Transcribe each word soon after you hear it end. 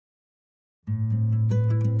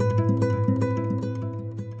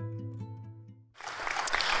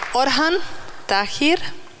Orhan Tahir.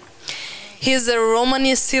 He is a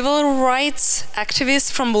Romani civil rights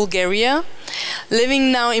activist from Bulgaria,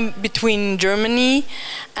 living now between Germany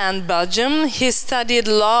and Belgium. He studied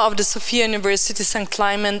law of the Sofia University St.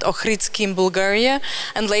 Clement Ohridsky in Bulgaria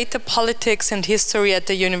and later politics and history at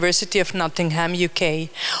the University of Nottingham, UK.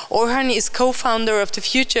 Orhan is co-founder of the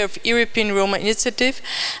Future of European Roma Initiative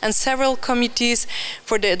and several committees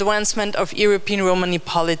for the advancement of European Romani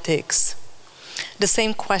politics. The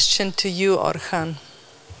same question to you, Orhan.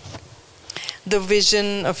 The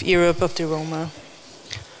vision of Europe of the Roma.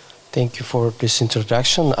 Thank you for this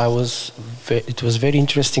introduction. It was very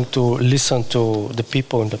interesting to listen to the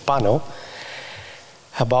people in the panel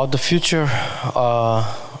about the future.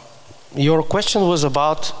 Your question was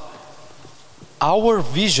about our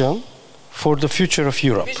vision for the future of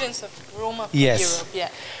Europe. Visions of Roma for yes. Europe, yeah.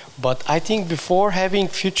 But I think before having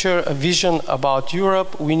a vision about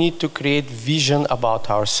Europe, we need to create vision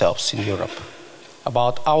about ourselves in Europe,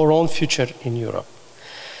 about our own future in Europe.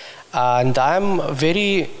 And I'm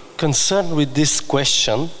very concerned with this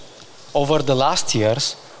question over the last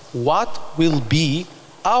years. What will be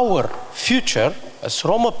our future as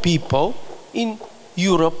Roma people in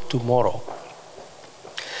Europe tomorrow?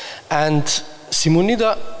 And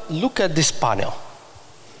Simonida, look at this panel.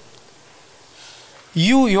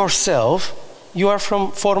 You yourself, you are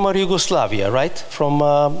from former Yugoslavia, right? From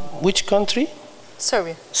which country?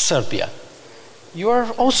 Serbia. Serbia. You are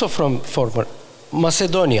also from former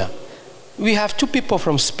Macedonia. We have two people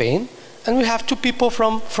from Spain and we have two people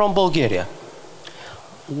from Bulgaria.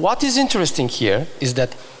 What is interesting here is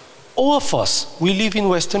that all of us, we live in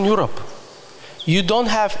Western Europe. You don't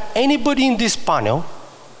have anybody in this panel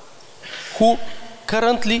who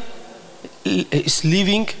currently is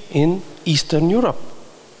living in Eastern Europe.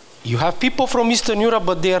 You have people from Eastern Europe,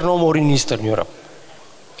 but they are no more in Eastern Europe.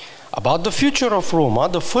 About the future of Roma,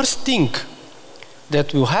 the first thing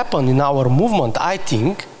that will happen in our movement, I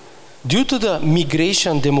think, due to the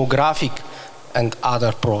migration, demographic, and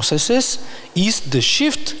other processes, is the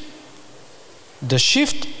shift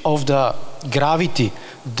of the gravity,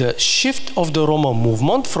 the shift of the Roma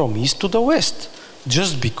movement from east to the west.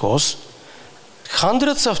 Just because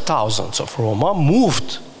hundreds of thousands of Roma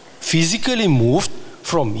physically moved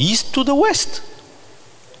from east to the west.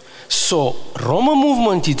 So Roma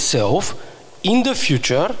movement itself, in the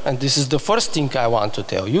future, and this is the first thing I want to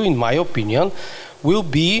tell you, in my opinion, will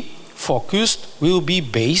be focused, will be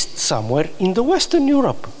based somewhere in the Western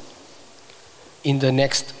Europe in the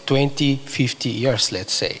next 20, 50 years,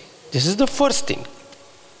 let's say. This is the first thing.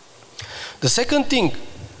 The second thing,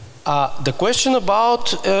 the question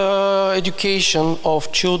about education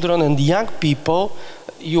of children and young people.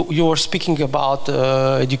 You were speaking about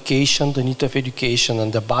education, the need of education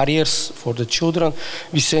and the barriers for the children.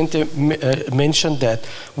 Vicente mentioned that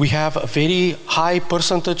we have a very high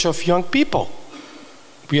percentage of young people.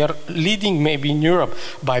 We are leading maybe in Europe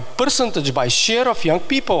by percentage, by share of young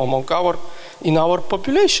people in our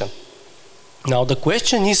population. Now the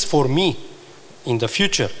question is for me in the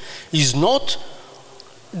future is not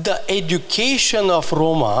the education of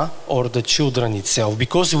Roma or the children itself,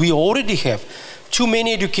 because we already have too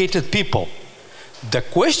many educated people. The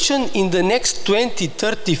question in the next 20,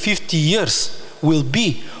 30, 50 years will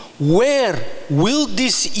be, where will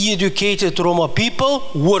these educated Roma people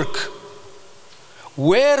work?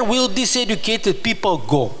 Where will these educated people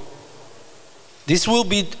go? This will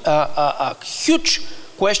be a huge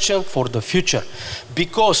question for the future,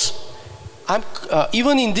 because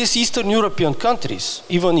even in these Eastern European countries,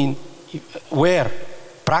 where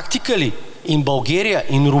practically in Bulgaria,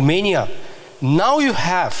 in Romania, now you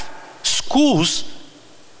have schools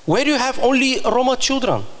where you have only Roma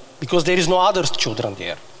children, because there is no other children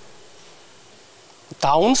there.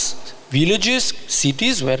 Towns, villages,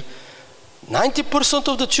 cities where 90%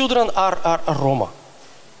 of the children are Roma.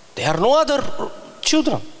 There are no other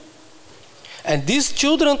children. And these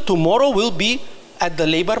children tomorrow will be at the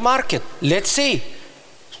labor market. Let's say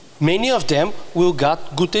many of them will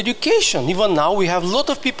get good education. Even now we have a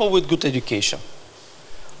lot of people with good education.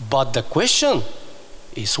 But the question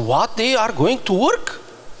is what they are going to work.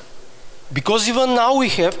 Because even now we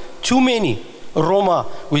have too many Roma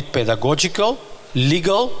with pedagogical,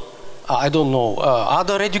 legal, I don't know,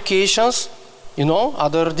 other educations,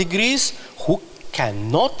 other degrees, who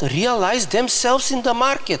cannot realize themselves in the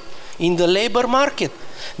market, in the labor market.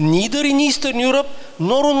 Neither in Eastern Europe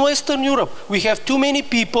nor in Western Europe. We have too many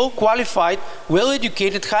people, qualified,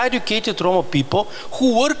 well-educated, high-educated Roma people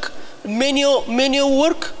who work manual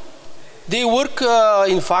work. They work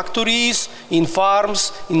in factories, in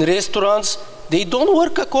farms, in restaurants. They don't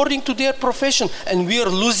work according to their profession, and we are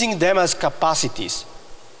losing them as capacities.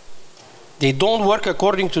 They don't work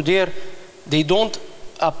according to they don't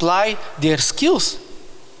apply their skills.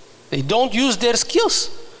 They don't use their skills,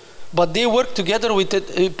 but they work together with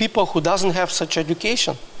people who doesn't have such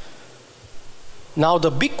education. Now the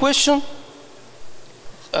big question,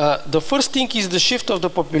 the first thing is the shift of the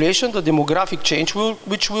population, the demographic change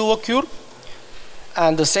which will occur.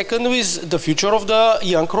 And the second is the future of the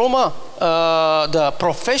young Roma, the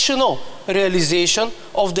professional realization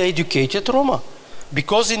of the educated Roma.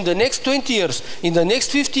 Because in the next 20 years, in the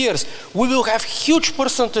next 50 years, we will have huge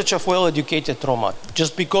percentage of well-educated Roma.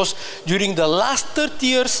 Just because during the last 30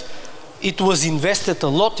 years, it was invested a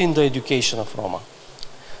lot in the education of Roma.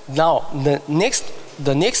 Now, the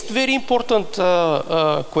next very important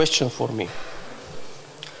question for me.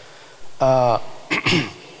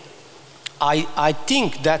 I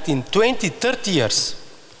think that in 20, 30 years,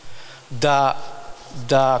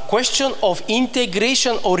 the question of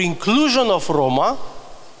integration or inclusion of Roma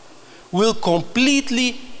will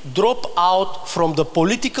completely drop out from the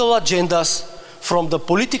political agendas, from the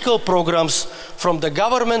political programs, from the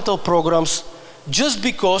governmental programs, just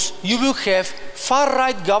because you will have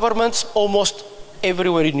far-right governments almost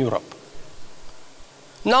everywhere in Europe.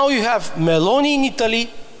 Now you have Meloni in Italy.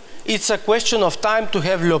 It's a question of time to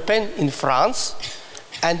have Le Pen in France.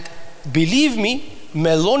 And believe me,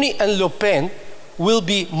 Meloni and Le Pen will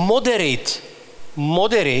be moderate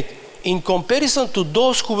in comparison to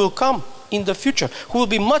those who will come in the future, who will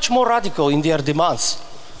be much more radical in their demands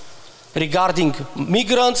regarding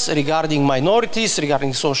migrants, regarding minorities,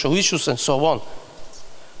 regarding social issues, and so on.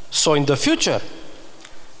 So in the future,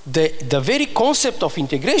 the very concept of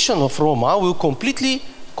integration of Roma will completely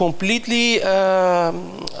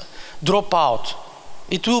drop out.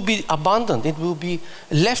 It will be abandoned. It will be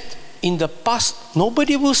left in the past.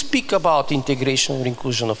 Nobody will speak about integration or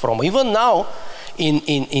inclusion of Roma. Even now,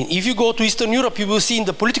 if you go to Eastern Europe, you will see in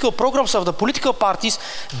the political programs of the political parties,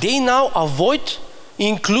 they now avoid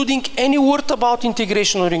including any word about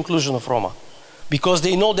integration or inclusion of Roma, because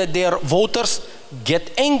they know that their voters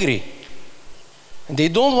get angry. And they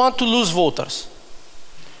don't want to lose voters.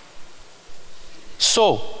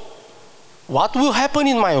 So, what will happen,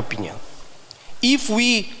 in my opinion, if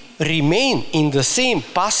we remain in the same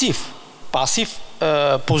passive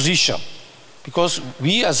position? Because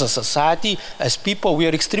we as a society, as people, we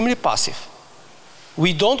are extremely passive.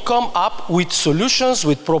 We don't come up with solutions,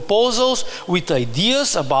 with proposals, with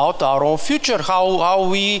ideas about our own future, how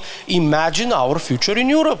we imagine our future in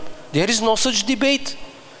Europe. There is no such debate.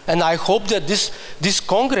 And I hope that this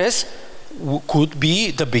Congress could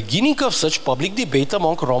be the beginning of such public debate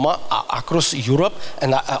among Roma across Europe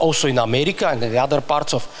and also in America and in the other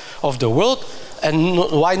parts of the world. And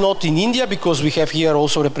why not in India? Because we have here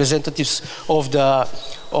also representatives of the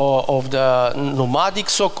nomadic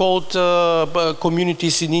so-called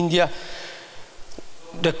communities in India.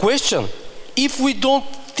 The question, if we don't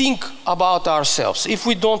think about ourselves, if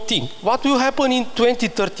we don't think, what will happen in 20,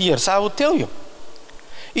 30 years? I will tell you.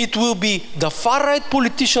 It will be the far-right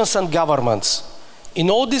politicians and governments in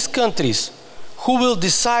all these countries who will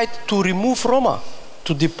decide to remove Roma,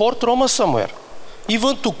 to deport Roma somewhere,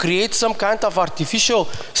 even to create some kind of artificial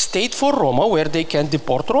state for Roma where they can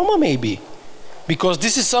deport Roma maybe. Because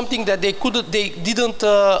this is something that they didn't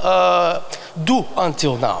do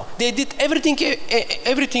until now. They did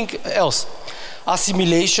everything else.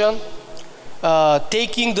 Assimilation,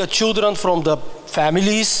 taking the children from the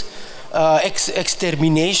families,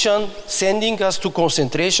 extermination, sending us to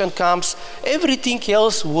concentration camps. Everything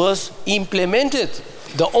else was implemented.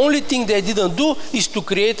 The only thing they didn't do is to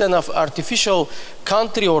create an artificial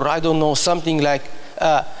country, or I don't know, something like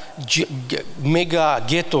a mega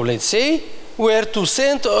ghetto, let's say, where to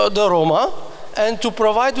send the Roma and to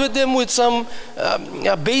provide with them with some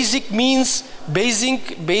basic means,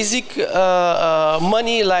 basic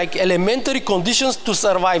money, like elementary conditions to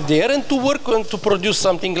survive there and to work and to produce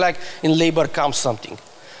something like in labor camps something.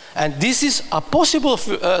 And this is a possible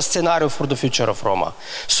scenario for the future of Roma.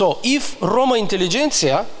 So if Roma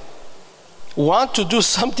intelligentsia want to do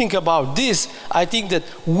something about this, I think that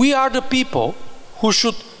we are the people who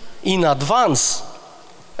should in advance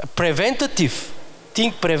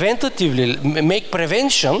think preventatively, make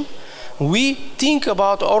prevention. We think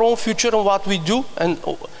about our own future and what we do, and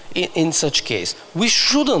in such case. We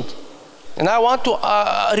shouldn't, and I want to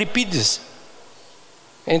repeat this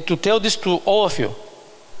and to tell this to all of you.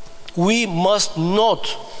 We must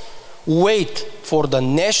not wait for the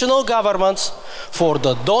national governments, for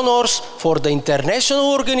the donors, for the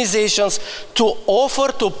international organizations to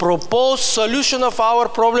offer, to propose solution of our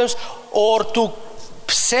problems, or to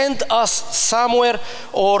send us somewhere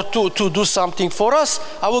or to do something for us.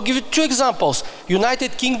 I will give you 2 examples.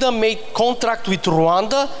 United Kingdom made contract with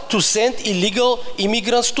Rwanda to send illegal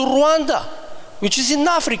immigrants to Rwanda, which is in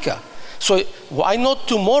Africa. So why not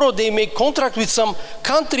tomorrow they make contract with some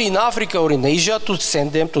country in Africa or in Asia to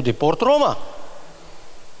send them to deport Roma?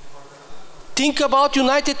 Think about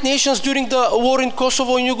United Nations during the war in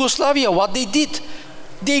Kosovo and Yugoslavia, what they did.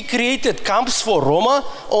 They created camps for Roma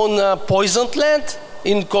on poisoned land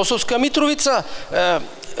in Kosovska Mitrovica,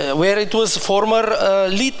 where it was former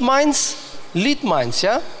lead mines,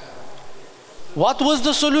 yeah? What was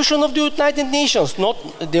the solution of the United Nations?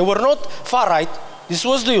 They were not far right. This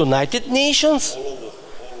was the United Nations.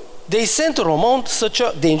 They sent Roma on such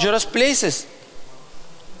dangerous places.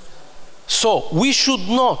 So we should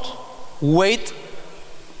not wait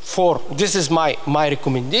for, this is my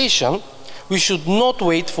recommendation, we should not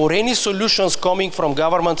wait for any solutions coming from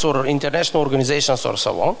governments or international organizations or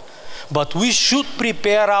so on, but we should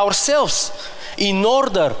prepare ourselves in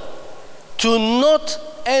order to not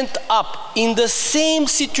end up in the same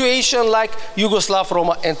situation like Yugoslav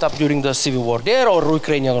Roma end up during the civil war there or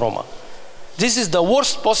Ukrainian Roma. This is the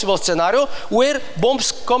worst possible scenario where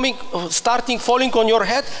bombs starting falling on your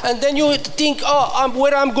head and then you think, oh,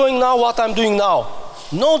 where I'm going now, what I'm doing now.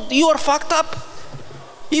 No, you are fucked up.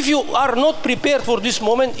 If you are not prepared for this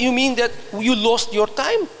moment, you mean that you lost your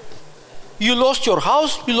time. You lost your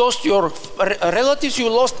house, you lost your relatives, you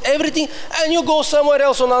lost everything, and you go somewhere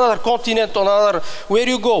else on another continent, on another, where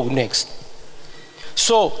you go next.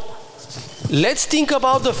 So, let's think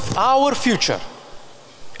about our future,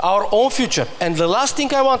 our own future. And the last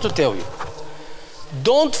thing I want to tell you,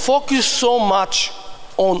 don't focus so much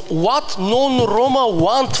on what non-Roma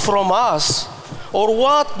want from us, or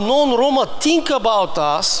what non-Roma think about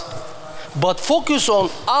us, but focus on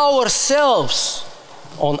ourselves,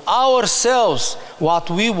 what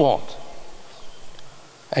we want.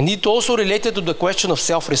 And it also related to the question of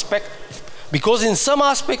self-respect, because in some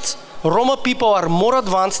aspects, Roma people are more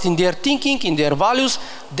advanced in their thinking, in their values,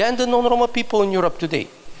 than the non-Roma people in Europe today.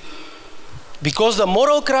 Because the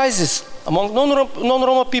moral crisis among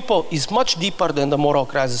non-Roma people is much deeper than the moral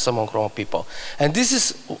crisis among Roma people. And this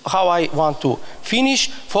is how I want to finish.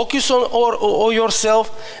 Focus on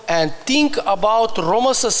yourself and think about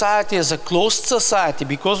Roma society as a closed society,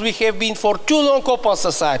 because we have been for too long open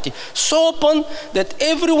society. So open that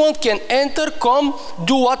everyone can enter, come,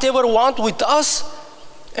 do whatever want with us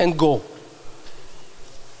and go.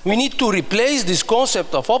 We need to replace this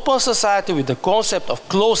concept of open society with the concept of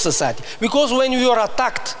closed society. Because when you are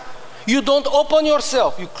attacked, you don't open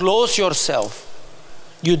yourself, you close yourself.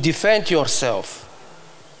 You defend yourself.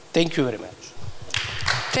 Thank you very much.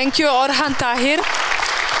 Thank you, Orhan Tahir.